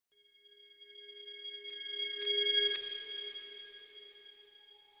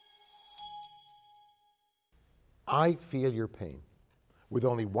I feel your pain with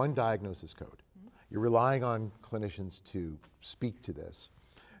only one diagnosis code. You're relying on clinicians to speak to this.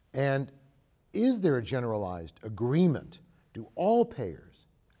 And is there a generalized agreement? Do all payers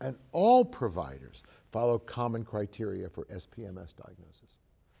and all providers follow common criteria for SPMS diagnosis?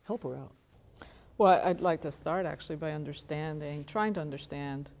 Help her out. Well, I'd like to start actually by trying to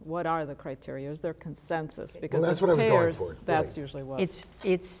understand what are the criteria. Is there consensus? Because that's as what I was going payers, for. that's Right. usually what.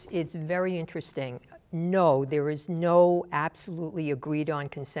 It's very interesting. No, there is no absolutely agreed on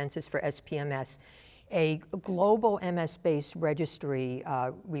consensus for SPMS. A global MS-based registry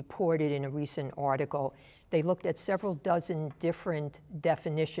reported in a recent article, they looked at several dozen different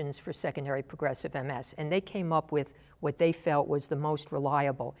definitions for secondary progressive MS, and they came up with what they felt was the most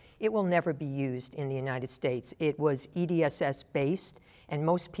reliable. It will never be used in the United States. It was EDSS-based, and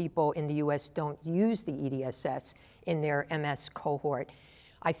most people in the US don't use the EDSS in their MS cohort.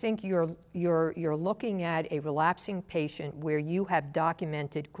 I think you're looking at a relapsing patient where you have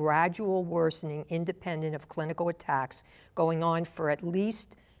documented gradual worsening independent of clinical attacks going on for at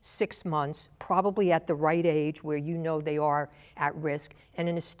least 6 months, probably at the right age where you know they are at risk. And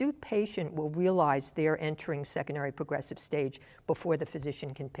an astute patient will realize they're entering secondary progressive stage before the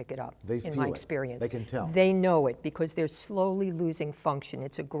physician can pick it up, in my experience. They can tell. They know it because they're slowly losing function.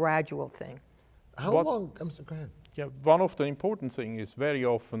 It's a gradual thing. How long? I'm sorry, go ahead. Yeah, one of the important things is very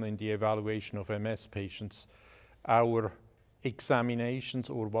often in the evaluation of MS patients, our examinations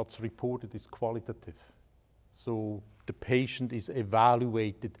or what's reported is qualitative. So the patient is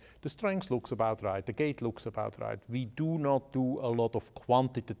evaluated. The strength looks about right, the gait looks about right. We do not do a lot of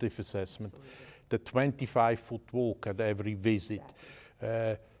quantitative assessment. The 25-foot walk at every visit,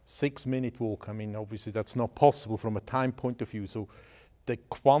 6-minute walk, I mean, obviously that's not possible from a time point of view. So the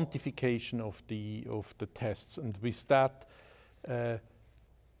quantification of the tests, and with that,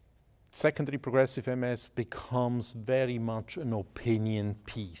 secondary progressive MS becomes very much an opinion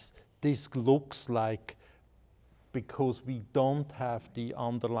piece. This looks like, because we don't have the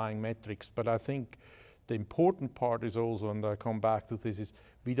underlying metrics, but I think the important part is also, and I come back to this, is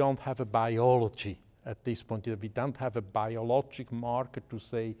we don't have a biology at this point. We don't have a biologic marker to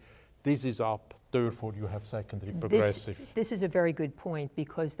say this is up, therefore you have secondary progressive. This is a very good point,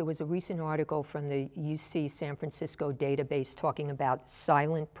 because there was a recent article from the UC San Francisco database talking about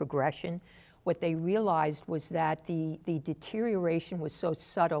silent progression. What they realized was that the deterioration was so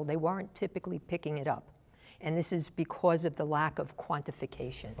subtle, they weren't typically picking it up. And this is because of the lack of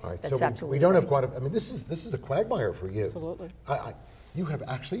quantification. All right, That's so absolutely we don't right. have quantification. I mean, this is a quagmire for you. Absolutely. You have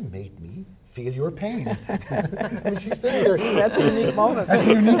actually made me feel your pain. I mean, she's sitting there. That's a unique moment. That's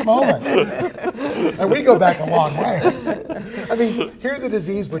a unique moment. And we go back a long way. I mean, here's a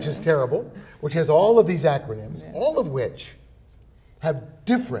disease which is terrible, which has all of these acronyms, all of which have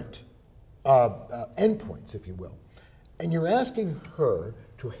different endpoints, if you will. And you're asking her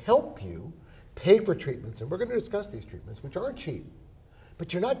to help you pay for treatments, and we're going to discuss these treatments, which aren't cheap,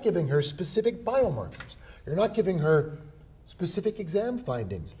 but you're not giving her specific biomarkers. You're not giving her specific exam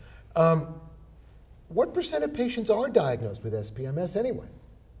findings. What % of patients are diagnosed with SPMS anyway?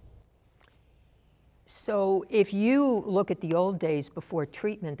 So if you look at the old days before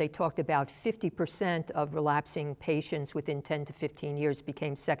treatment, they talked about 50% of relapsing patients within 10 to 15 years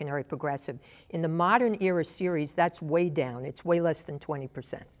became secondary progressive. In the modern era series, that's way down. It's way less than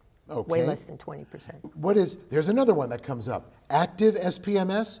 20%. Okay. Way less than 20%. There's another one that comes up. Active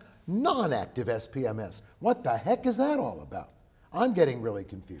SPMS, non-active SPMS. What the heck is that all about? I'm getting really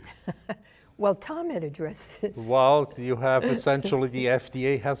confused. Well, Tom had addressed this. Well, you have essentially the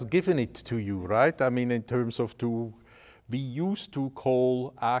FDA has given it to you, right? I mean, in terms of we used to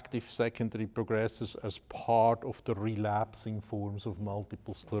call active secondary progressors as part of the relapsing forms of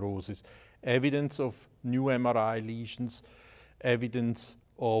multiple sclerosis. Evidence of new MRI lesions, evidence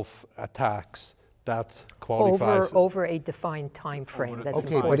of attacks, that qualifies. Over a defined time frame. That's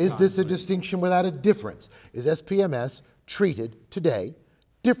Okay, important. but is this a distinction without a difference? Is SPMS treated today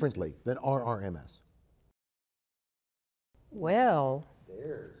differently than RRMS? Well,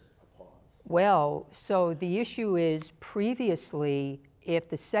 There's a pause. well, so the issue is previously, if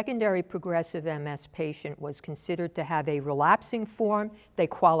the secondary progressive MS patient was considered to have a relapsing form, they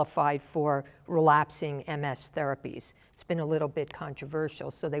qualified for relapsing MS therapies. It's been a little bit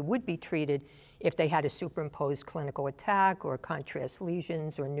controversial. So they would be treated if they had a superimposed clinical attack or contrast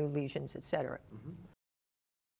lesions or new lesions, et cetera. Mm-hmm.